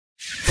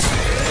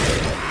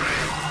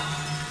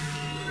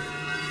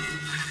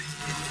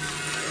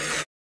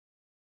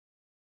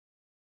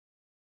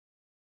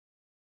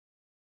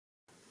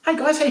Hey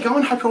guys, how you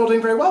going? Hope you're all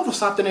doing very well.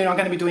 This afternoon I'm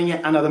going to be doing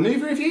yet another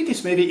movie review.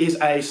 This movie is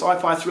a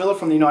sci-fi thriller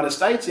from the United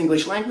States,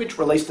 English language,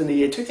 released in the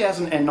year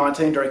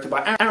 2019, directed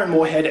by Aaron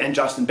Moorhead and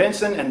Justin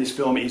Benson, and this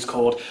film is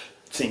called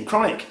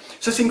Synchronic.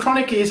 So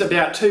Synchronic is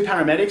about two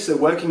paramedics that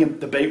are working at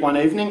the beat one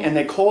evening, and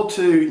they're called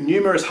to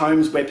numerous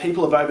homes where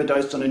people have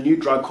overdosed on a new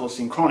drug called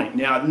Synchronic.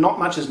 Now, not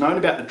much is known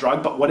about the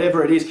drug, but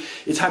whatever it is,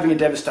 it's having a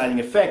devastating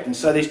effect. And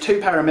so these two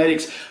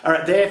paramedics,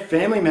 their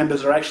family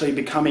members are actually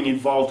becoming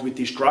involved with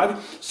this drug.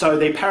 So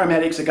the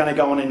paramedics are going to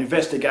go on an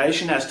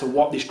investigation as to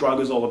what this drug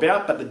is all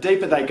about, but the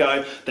deeper they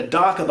go, the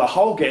darker the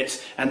hole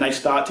gets, and they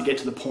start to get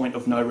to the point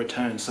of no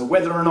return. So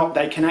whether or not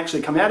they can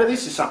actually come out of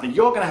this is something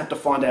you're going to have to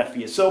find out for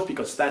yourself,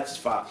 because that's as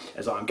far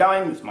as I'm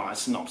going with my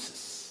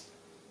synopsis.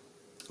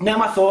 Now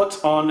my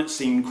thoughts on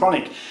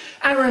Synchronic.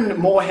 Aaron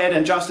Moorhead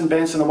and Justin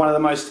Benson are one of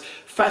the most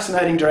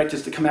fascinating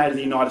directors to come out of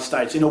the United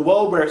States. In a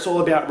world where it's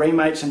all about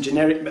remakes and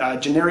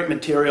generic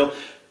material,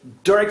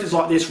 directors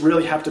like this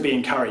really have to be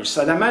encouraged.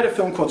 So they made a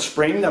film called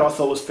Spring that I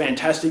thought was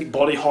fantastic,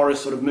 body horror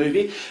sort of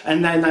movie,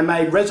 and then they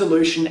made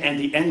Resolution and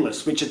The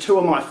Endless, which are two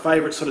of my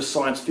favourite sort of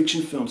science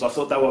fiction films. I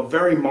thought they were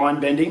very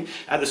mind-bending,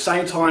 at the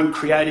same time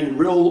creating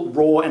real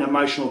raw and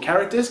emotional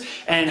characters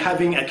and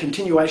having a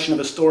continuation of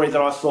a story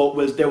that I thought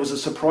there was a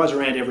surprise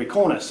around every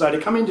corner. So to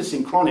come into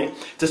Synchronic,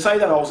 to say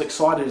that I was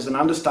excited is an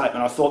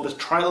understatement. I thought the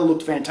trailer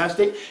looked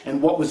fantastic,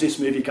 and what was this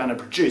movie going to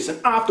produce?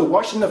 And after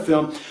watching the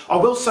film, I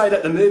will say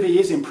that the movie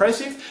is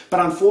impressive,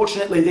 but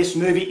unfortunately this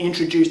movie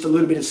introduced a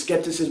little bit of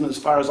skepticism as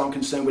far as I'm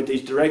concerned with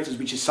these directors,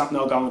 which is something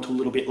I'll go into a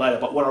little bit later.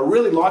 But what I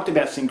really liked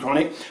about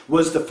Synchronic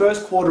was the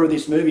first quarter of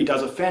this movie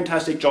does a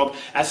fantastic job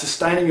at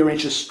sustaining your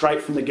interest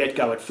straight from the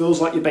get-go. It feels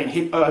like you've been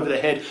hit over the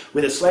head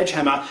with a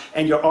sledgehammer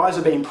and your eyes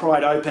are being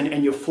pried open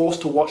and you're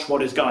forced to watch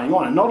what is going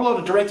on. And not a lot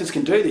of directors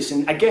can do this.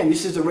 And again,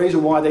 this is the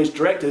reason why these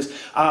directors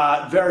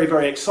are very,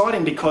 very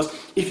exciting, because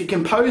if you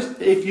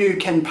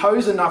can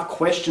pose enough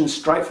questions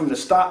straight from the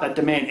start that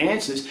demand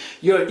answers,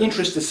 your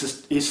interest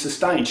is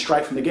sustained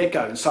straight from the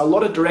get-go. And so a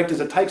lot of directors,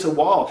 it takes a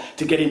while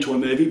to get into a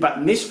movie, but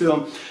in this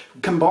film,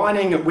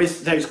 combining it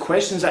with those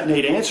questions that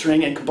need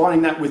answering and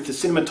combining that with the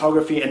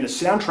cinematography and the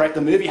soundtrack,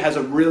 the movie has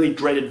a really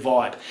dreaded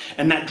vibe.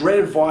 And that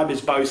dreaded vibe is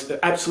both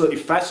absolutely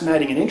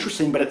fascinating and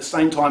interesting, but at the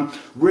same time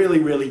really,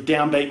 really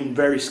downbeat and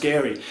very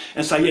scary.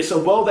 And so yes, a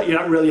world that you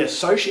don't really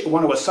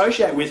want to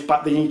associate with,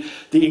 but the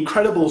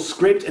incredible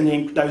script and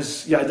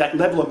that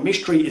level of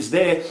mystery is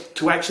there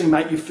to actually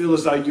make you feel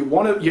as though you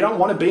don't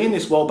want to be in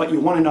this world, but you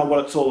want to know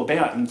what it's all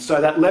about. And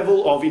so that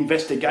level of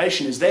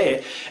investigation is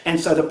there. And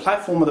so the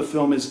platform of the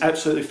film is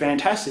absolutely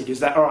fantastic,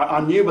 is that, all right, I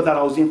knew that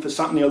I was in for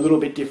something a little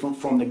bit different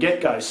from the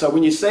get-go. So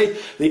when you see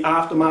the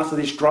aftermath of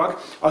this drug,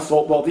 I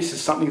thought, well, this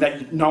is something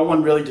that no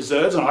one really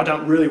deserves, and I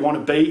don't really want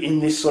to be in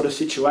this sort of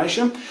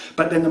situation.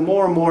 But then the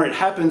more and more it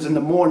happens and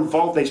the more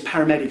involved these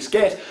paramedics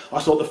get, I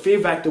thought the fear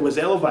factor was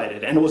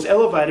elevated. And it was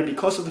elevated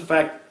because of the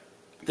fact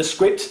the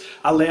script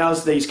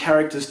allows these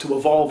characters to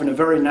evolve in a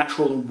very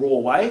natural and raw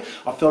way.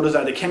 I felt as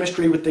though the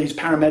chemistry with these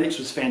paramedics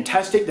was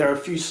fantastic. There are a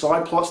few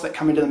side plots that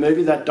come into the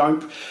movie that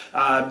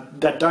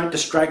don't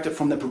distract it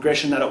from the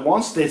progression that it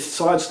wants. Their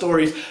side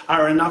stories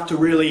are enough to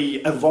really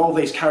evolve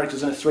these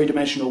characters in a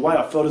three-dimensional way.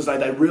 I felt as though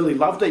they really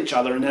loved each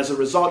other, and as a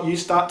result you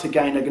start to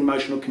gain an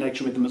emotional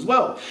connection with them as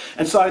well.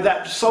 And so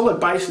that solid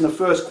base in the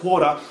first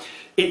quarter,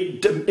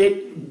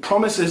 it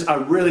promises a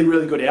really,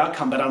 really good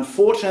outcome, but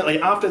unfortunately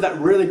after that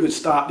really good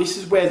start, this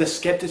is where the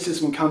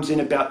skepticism comes in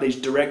about these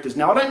directors.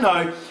 Now, I don't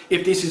know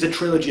if this is a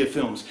trilogy of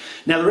films.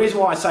 Now, the reason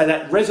why I say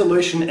that,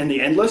 Resolution and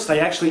The Endless, they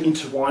actually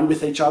intertwine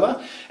with each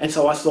other, and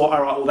so I thought,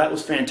 all right, well, that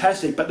was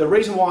fantastic. But the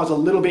reason why I was a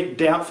little bit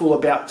doubtful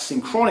about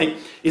Synchronic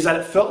is that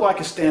it felt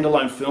like a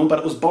standalone film, but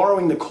it was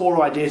borrowing the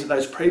core ideas that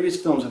those previous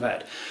films have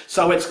had.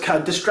 So it's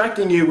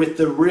distracting you with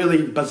the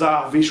really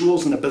bizarre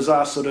visuals and the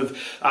bizarre sort of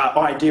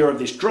idea of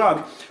this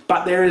drug,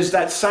 but there is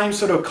that same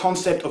sort of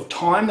concept of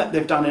time that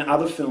they've done in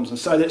other films, and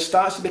so that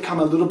starts to become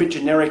a little bit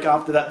generic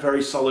after that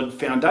very solid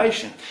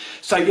foundation.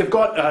 So you've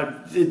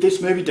got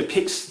this movie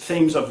depicts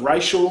themes of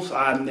racial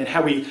and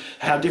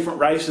how different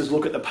races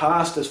look at the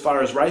past as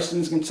far as racism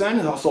is concerned,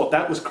 and I thought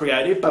that was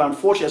creative. But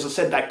unfortunately, as I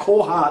said, that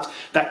core heart,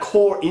 that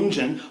core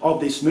engine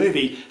of this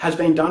movie has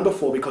been done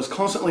before, because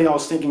constantly I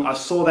was thinking, I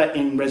saw that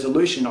in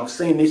Resolution, I've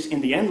seen this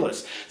in The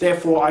Endless,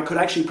 therefore I could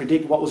actually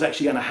predict what was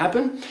actually going to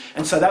happen.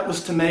 And so that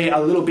was to me a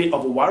little bit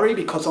of a worry,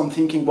 because I'm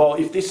thinking, well,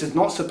 if this is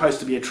not supposed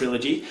to be a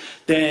trilogy,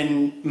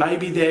 then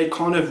maybe they're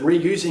kind of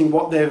reusing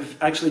what they've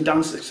actually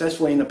done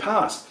successfully in the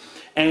past.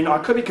 And I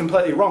could be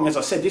completely wrong. As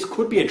I said, this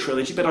could be a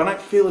trilogy, but I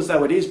don't feel as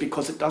though it is,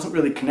 because it doesn't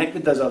really connect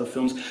with those other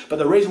films. But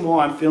the reason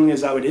why I'm feeling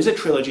as though it is a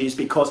trilogy is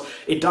because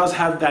it does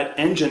have that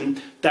engine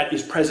that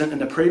is present in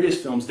the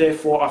previous films.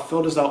 Therefore, I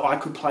felt as though I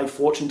could play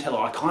fortune teller.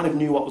 I kind of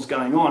knew what was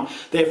going on.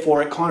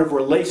 Therefore, it kind of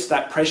released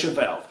that pressure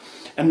valve.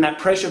 and that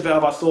pressure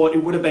valve, I thought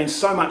it would have been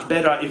so much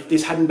better if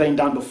this hadn't been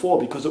done before,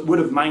 because it would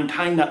have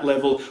maintained that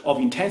level of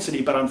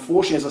intensity. But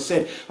unfortunately, as I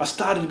said, I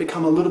started to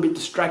become a little bit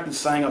distracted,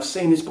 saying I've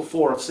seen this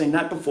before, I've seen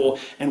that before,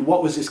 and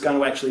what was this going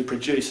to actually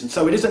produce? And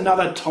so it is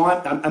another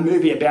a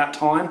movie about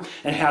time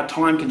and how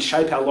time can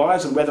shape our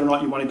lives and whether or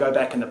not you want to go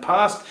back in the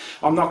past.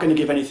 I'm not going to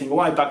give anything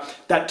away, but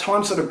that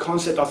time sort of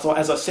concept, I thought,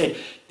 as I said,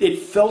 it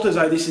felt as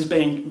though this is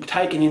being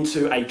taken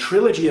into a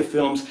trilogy of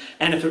films,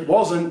 and if it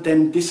wasn't,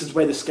 then this is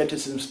where the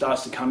skepticism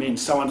starts to come in.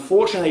 So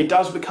unfortunately, it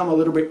does become a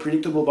little bit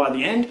predictable by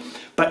the end,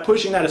 but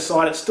pushing that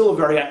aside, it's still a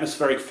very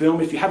atmospheric film.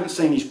 If you haven't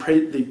seen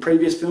the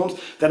previous films,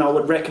 then I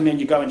would recommend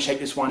you go and check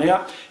this one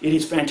out. It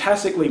is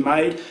fantastically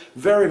made,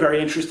 very,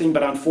 very interesting,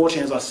 but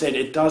unfortunately, as I said,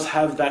 it does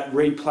have that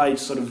replayed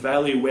sort of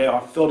value where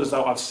I felt as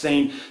though I've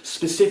seen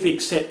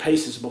specific set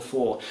pieces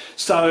before.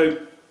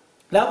 So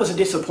that was a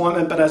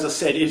disappointment, but as I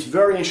said, it's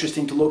very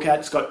interesting to look at.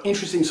 It's got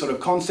interesting sort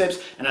of concepts,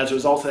 and as a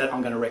result of that,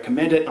 I'm going to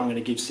recommend it. I'm going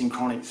to give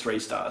Synchronic 3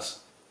 stars.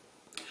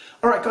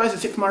 Alright guys,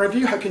 that's it for my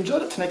review. Hope you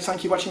enjoyed it. Till next time,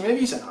 keep watching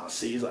movies, and I'll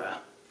see you later.